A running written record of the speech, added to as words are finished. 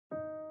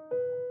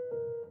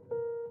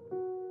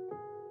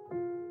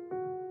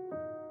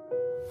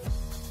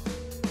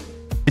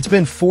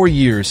been 4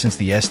 years since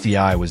the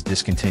STI was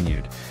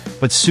discontinued,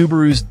 but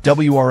Subaru's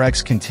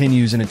WRX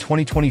continues in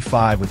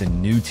 2025 with a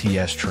new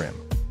TS trim,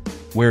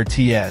 where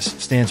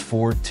TS stands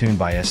for Tuned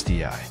by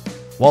STI.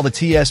 While the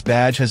TS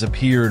badge has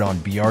appeared on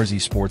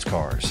BRZ sports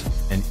cars,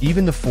 and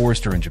even the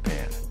Forester in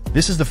Japan,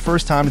 this is the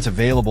first time it's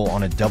available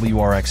on a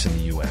WRX in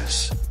the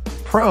US.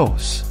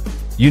 Pros: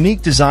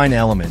 unique design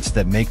elements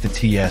that make the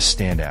TS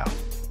stand out.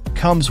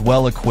 Comes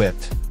well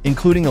equipped,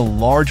 including a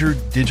larger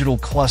digital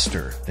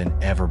cluster than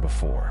ever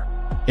before.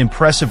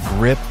 Impressive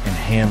grip and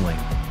handling,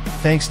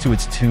 thanks to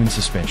its tuned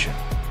suspension.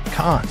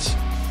 Cons: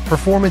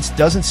 performance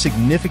doesn't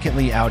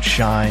significantly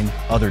outshine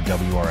other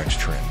WRX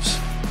trims.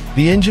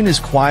 The engine is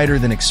quieter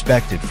than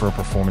expected for a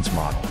performance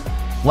model.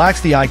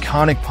 Lacks the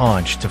iconic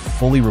punch to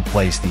fully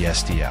replace the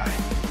STI.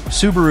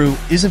 Subaru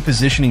isn't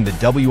positioning the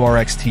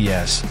WRX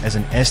TS as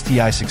an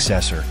STI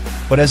successor,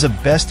 but as a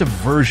best-of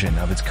version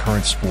of its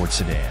current sports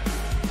sedan.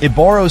 It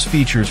borrows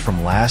features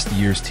from last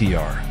year's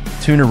TR,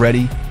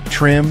 tuner-ready,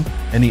 trim,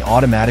 and the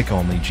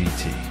automatic-only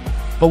GT.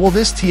 But will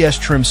this TS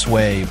trim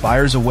sway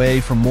buyers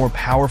away from more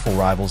powerful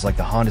rivals like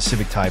the Honda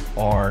Civic Type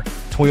R,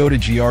 Toyota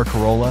GR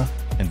Corolla,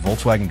 and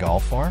Volkswagen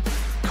Golf R?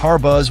 Car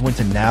Buzz went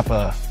to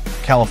Napa,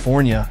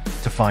 California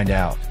to find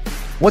out.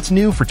 What's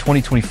new for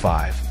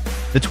 2025?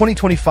 The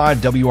 2025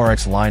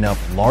 WRX lineup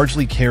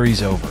largely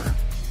carries over,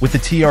 with the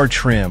TR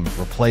trim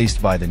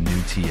replaced by the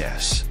new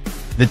TS.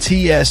 The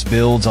TS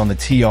builds on the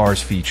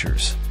TR's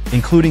features,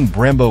 including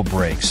Brembo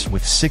brakes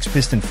with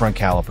 6-piston front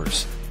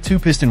calipers,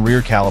 2-piston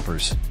rear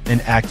calipers,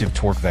 and active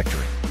torque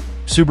vectoring.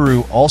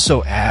 Subaru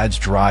also adds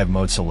Drive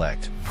Mode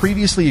Select,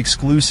 previously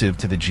exclusive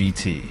to the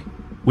GT,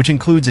 which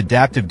includes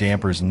adaptive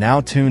dampers now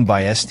tuned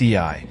by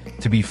STI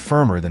to be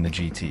firmer than the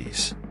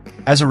GTs.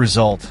 As a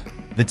result,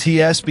 the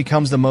TS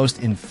becomes the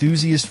most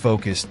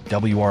enthusiast-focused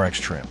WRX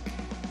trim,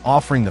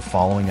 offering the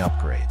following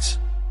upgrades.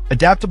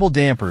 Adaptable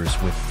dampers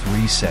with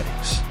 3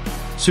 settings.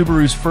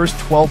 Subaru's first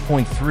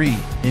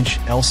 12.3-inch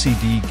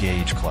LCD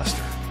gauge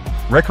cluster.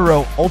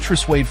 Recaro Ultra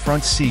Suede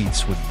front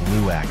seats with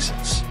blue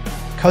accents.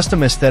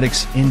 Custom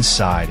aesthetics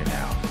inside and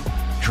out.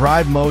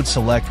 Drive Mode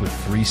Select with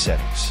 3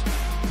 settings.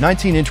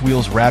 19-inch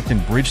wheels wrapped in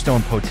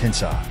Bridgestone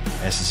Potenza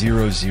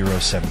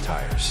S007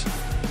 tires.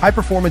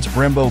 High-performance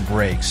Brembo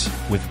brakes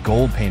with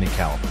gold-painted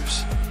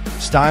calipers.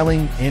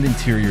 Styling and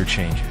interior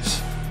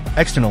changes.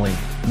 Externally,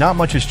 not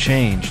much has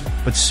changed,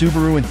 but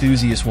Subaru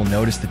enthusiasts will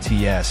notice the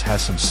TS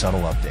has some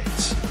subtle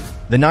updates.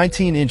 The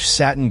 19-inch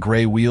satin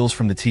gray wheels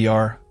from the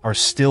TR are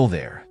still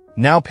there,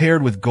 now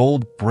paired with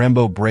gold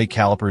Brembo brake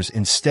calipers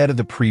instead of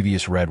the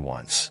previous red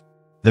ones.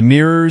 The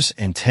mirrors,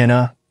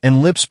 antenna,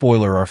 and lip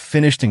spoiler are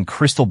finished in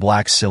crystal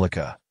black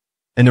silica,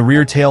 and the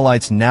rear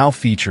taillights now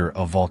feature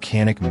a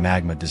volcanic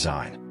magma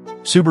design.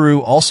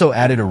 Subaru also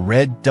added a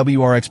red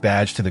WRX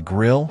badge to the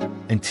grille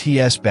and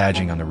TS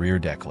badging on the rear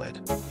deck lid.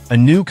 A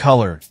new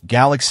color,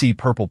 Galaxy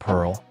Purple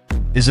Pearl,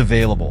 is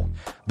available,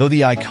 though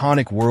the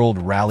iconic World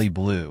Rally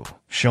Blue,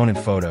 shown in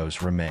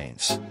photos,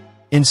 remains.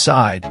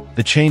 Inside,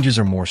 the changes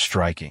are more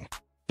striking.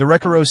 The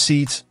Recaro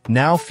seats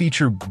now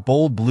feature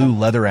bold blue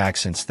leather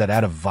accents that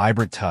add a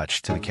vibrant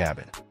touch to the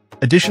cabin.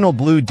 Additional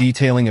blue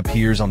detailing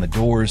appears on the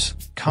doors,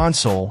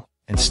 console,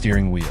 and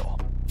steering wheel.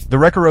 The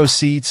Recaro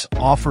seats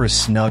offer a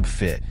snug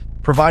fit,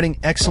 providing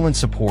excellent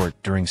support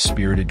during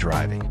spirited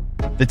driving.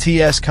 The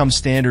TS comes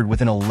standard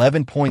with an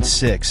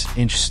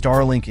 11.6-inch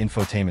Starlink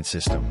infotainment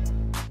system,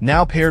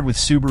 now paired with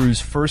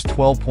Subaru's first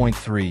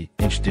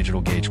 12.3-inch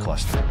digital gauge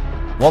cluster.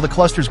 While the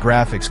cluster's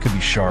graphics could be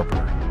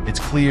sharper, it's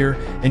clear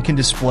and can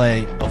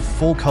display a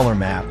full-color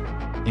map,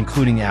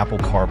 including Apple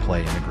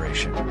CarPlay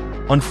integration.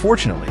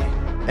 Unfortunately,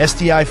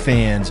 STI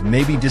fans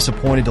may be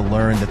disappointed to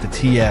learn that the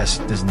TS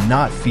does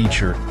not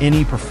feature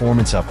any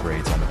performance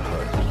upgrades under the hood.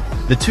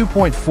 The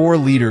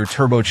 2.4-liter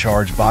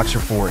turbocharged Boxer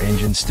 4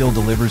 engine still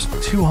delivers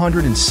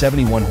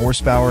 271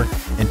 horsepower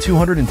and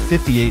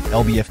 258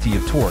 lb-ft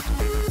of torque,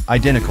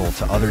 identical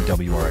to other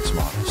WRX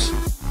models.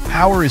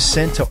 Power is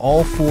sent to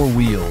all 4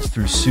 wheels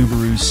through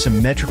Subaru's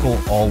symmetrical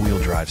all-wheel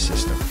drive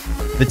system.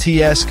 The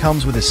TS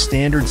comes with a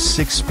standard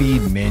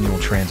 6-speed manual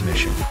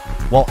transmission,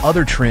 while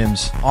other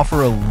trims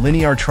offer a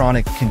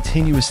Lineartronic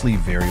continuously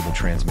variable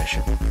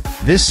transmission.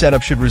 This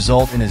setup should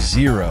result in a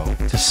 0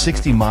 to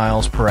 60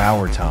 miles per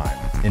hour time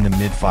in the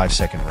mid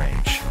 5-second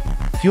range.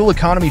 Fuel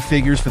economy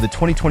figures for the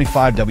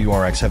 2025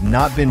 WRX have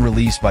not been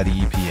released by the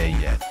EPA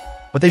yet,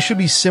 but they should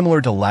be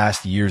similar to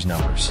last year's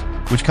numbers,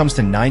 which comes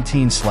to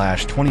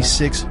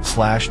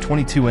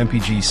 19/26/22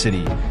 mpg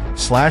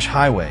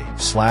city/highway/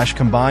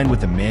 combined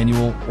with the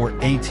manual, or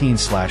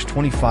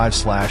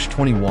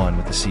 18/25/21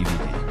 with the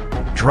CVD.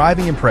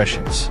 Driving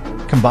impressions,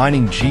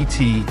 combining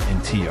GT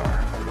and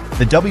TR.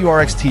 The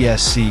WRX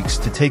TS seeks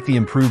to take the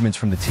improvements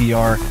from the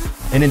TR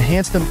and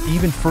enhance them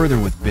even further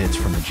with bits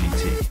from the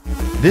GT.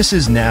 This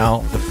is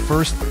now the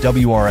first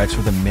WRX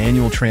with a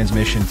manual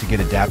transmission to get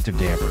adaptive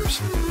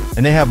dampers,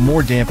 and they have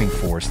more damping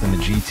force than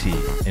the GT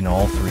in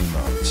all 3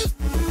 modes.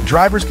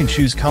 Drivers can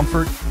choose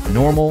comfort,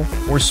 normal,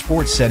 or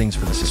sport settings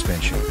for the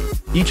suspension,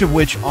 each of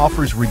which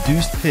offers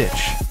reduced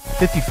pitch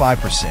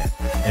 55%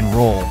 and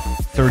roll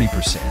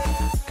 30%.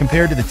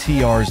 compared to the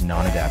TR's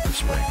non-adaptive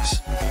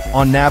springs.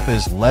 On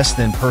Napa's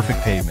less-than-perfect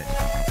pavement,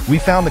 we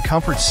found the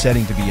comfort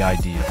setting to be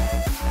ideal,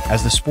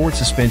 as the sport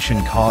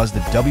suspension caused the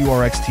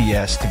WRX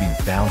TS to be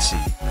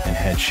bouncy and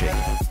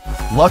head-shaking.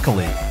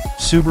 Luckily,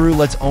 Subaru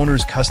lets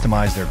owners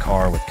customize their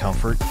car with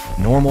comfort,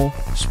 normal,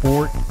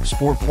 sport,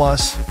 sport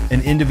plus,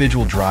 and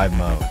individual drive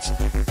modes,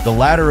 the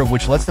latter of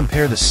which lets them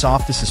pair the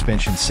softest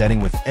suspension setting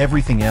with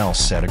everything else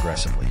set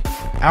aggressively.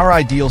 Our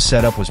ideal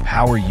setup was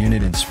power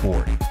unit in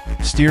sport,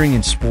 steering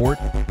in sport,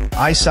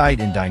 eyesight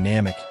in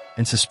dynamic,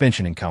 and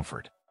suspension in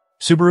comfort.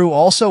 Subaru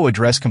also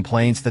addressed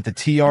complaints that the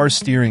TR's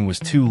steering was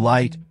too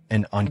light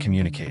and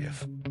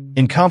uncommunicative.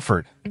 In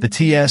comfort, the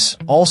TS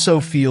also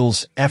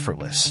feels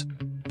effortless,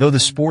 though the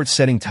sport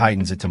setting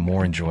tightens it to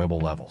more enjoyable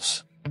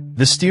levels.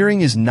 The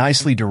steering is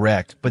nicely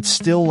direct but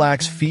still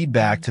lacks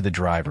feedback to the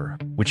driver,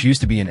 which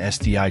used to be an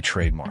STI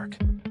trademark.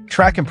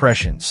 Track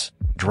impressions,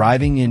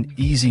 driving in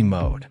easy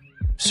mode.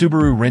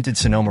 Subaru rented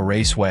Sonoma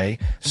Raceway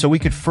so we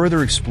could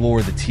further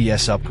explore the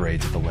TS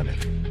upgrades at the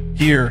limit.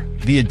 Here,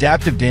 the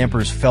adaptive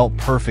dampers felt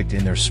perfect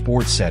in their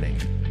sport setting,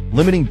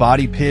 limiting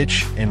body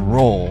pitch and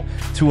roll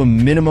to a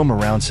minimum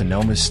around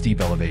Sonoma's steep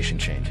elevation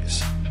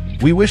changes.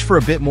 We wish for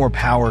a bit more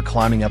power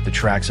climbing up the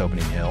track's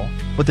opening hill,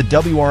 but the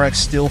WRX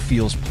still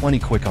feels plenty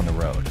quick on the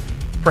road.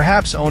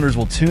 Perhaps owners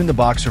will tune the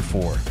Boxer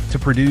 4 to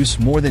produce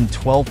more than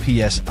 12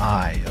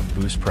 psi of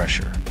boost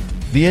pressure.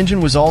 The engine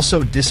was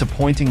also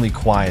disappointingly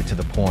quiet to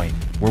the point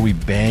where we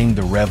banged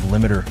the rev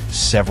limiter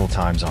several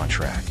times on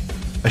track.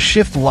 A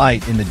shift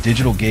light in the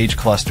digital gauge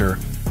cluster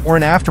or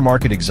an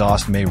aftermarket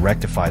exhaust may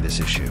rectify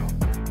this issue.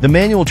 The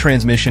manual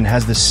transmission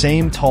has the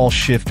same tall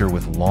shifter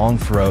with long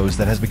throws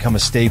that has become a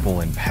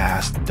staple in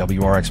past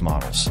WRX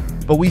models,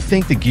 but we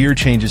think the gear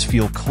changes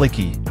feel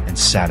clicky and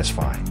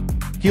satisfying.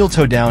 Heel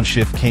toe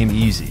downshift came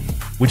easy,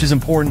 which is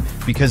important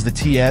because the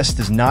TS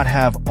does not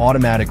have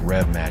automatic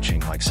rev matching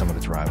like some of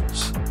its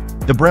rivals.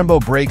 The Brembo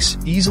brakes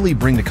easily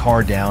bring the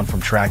car down from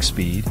track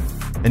speed,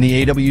 and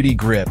the AWD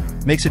grip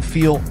makes it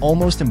feel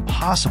almost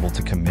impossible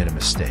to commit a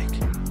mistake.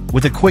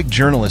 With a quick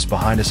journalist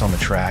behind us on the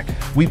track,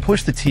 we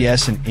pushed the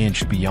TS an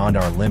inch beyond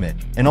our limit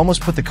and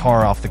almost put the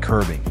car off the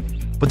curbing,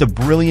 but the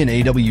brilliant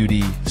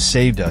AWD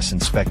saved us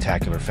in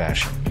spectacular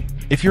fashion.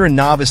 If you're a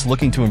novice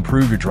looking to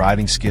improve your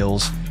driving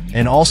skills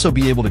and also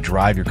be able to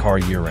drive your car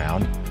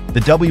year-round, the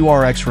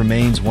WRX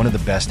remains one of the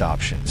best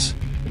options.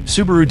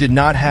 Subaru did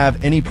not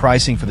have any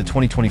pricing for the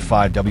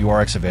 2025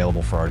 WRX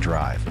available for our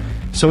drive,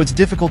 so it's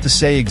difficult to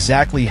say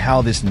exactly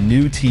how this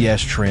new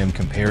TS trim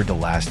compared to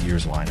last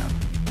year's lineup.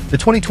 The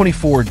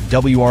 2024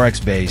 WRX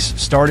base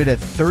started at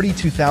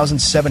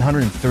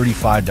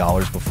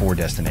 $32,735 before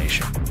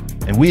destination,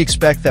 and we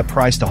expect that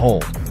price to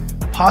hold,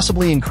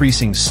 possibly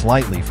increasing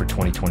slightly for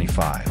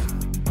 2025.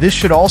 This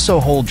should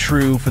also hold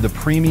true for the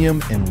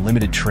premium and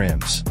limited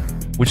trims,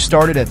 which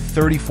started at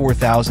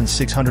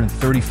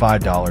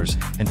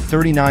 $34,635 and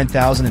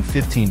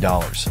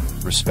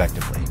 $39,015,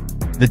 respectively.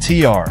 The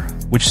TR,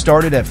 which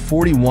started at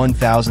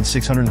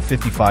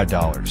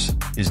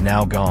 $41,655, is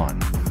now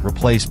gone,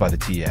 replaced by the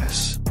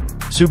TS.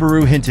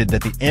 Subaru hinted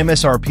that the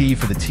MSRP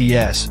for the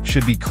TS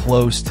should be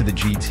close to the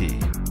GT,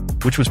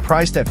 which was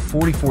priced at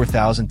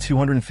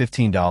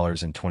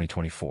 $44,215 in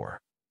 2024.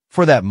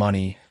 For that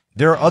money,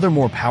 there are other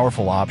more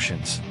powerful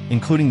options,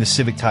 including the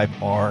Civic Type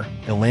R,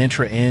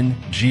 Elantra N,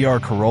 GR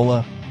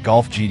Corolla,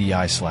 Golf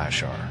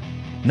GDI/R.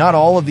 Not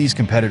all of these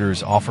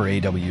competitors offer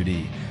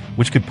AWD,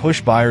 which could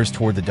push buyers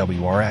toward the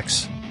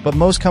WRX, but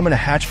most come in a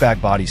hatchback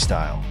body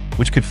style,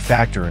 which could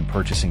factor in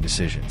purchasing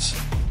decisions.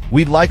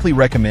 We'd likely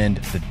recommend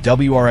the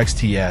WRX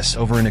TS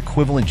over an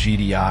equivalent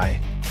GDI,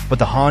 but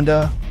the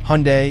Honda,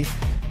 Hyundai,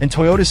 and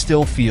Toyota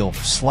still feel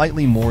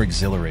slightly more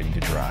exhilarating to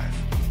drive.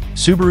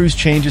 Subaru's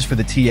changes for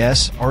the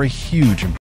TS are a huge improvement.